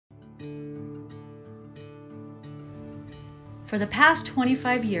For the past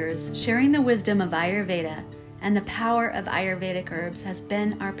 25 years, sharing the wisdom of Ayurveda and the power of Ayurvedic herbs has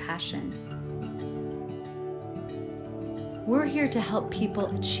been our passion. We're here to help people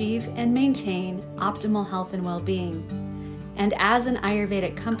achieve and maintain optimal health and well-being. And as an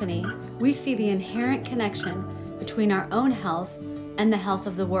Ayurvedic company, we see the inherent connection between our own health and the health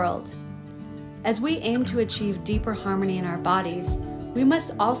of the world. As we aim to achieve deeper harmony in our bodies, we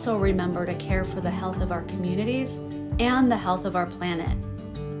must also remember to care for the health of our communities and the health of our planet.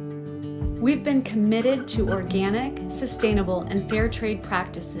 We've been committed to organic, sustainable, and fair trade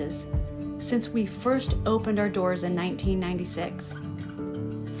practices since we first opened our doors in 1996.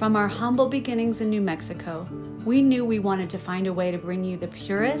 From our humble beginnings in New Mexico, we knew we wanted to find a way to bring you the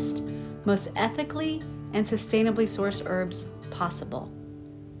purest, most ethically and sustainably sourced herbs possible.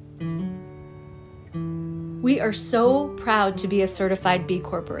 We are so proud to be a certified B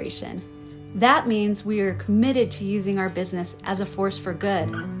Corporation. That means we are committed to using our business as a force for good,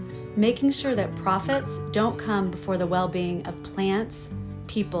 making sure that profits don't come before the well-being of plants,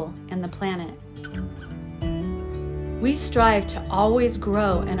 people, and the planet. We strive to always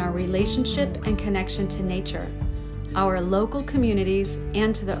grow in our relationship and connection to nature, our local communities,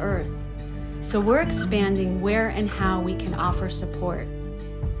 and to the earth. So we're expanding where and how we can offer support.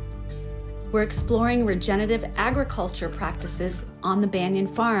 We're exploring regenerative agriculture practices on the Banyan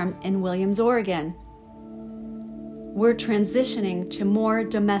Farm in Williams, Oregon. We're transitioning to more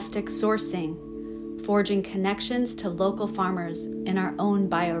domestic sourcing, forging connections to local farmers in our own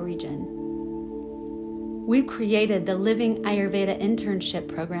bioregion. We've created the Living Ayurveda Internship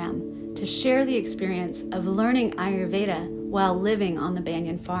program to share the experience of learning Ayurveda while living on the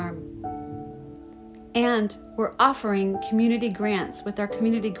Banyan Farm. And we're offering community grants with our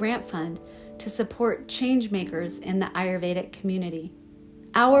Community Grant Fund to support change makers in the Ayurvedic community.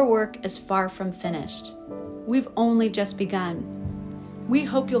 Our work is far from finished. We've only just begun. We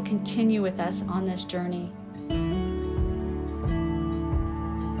hope you'll continue with us on this journey.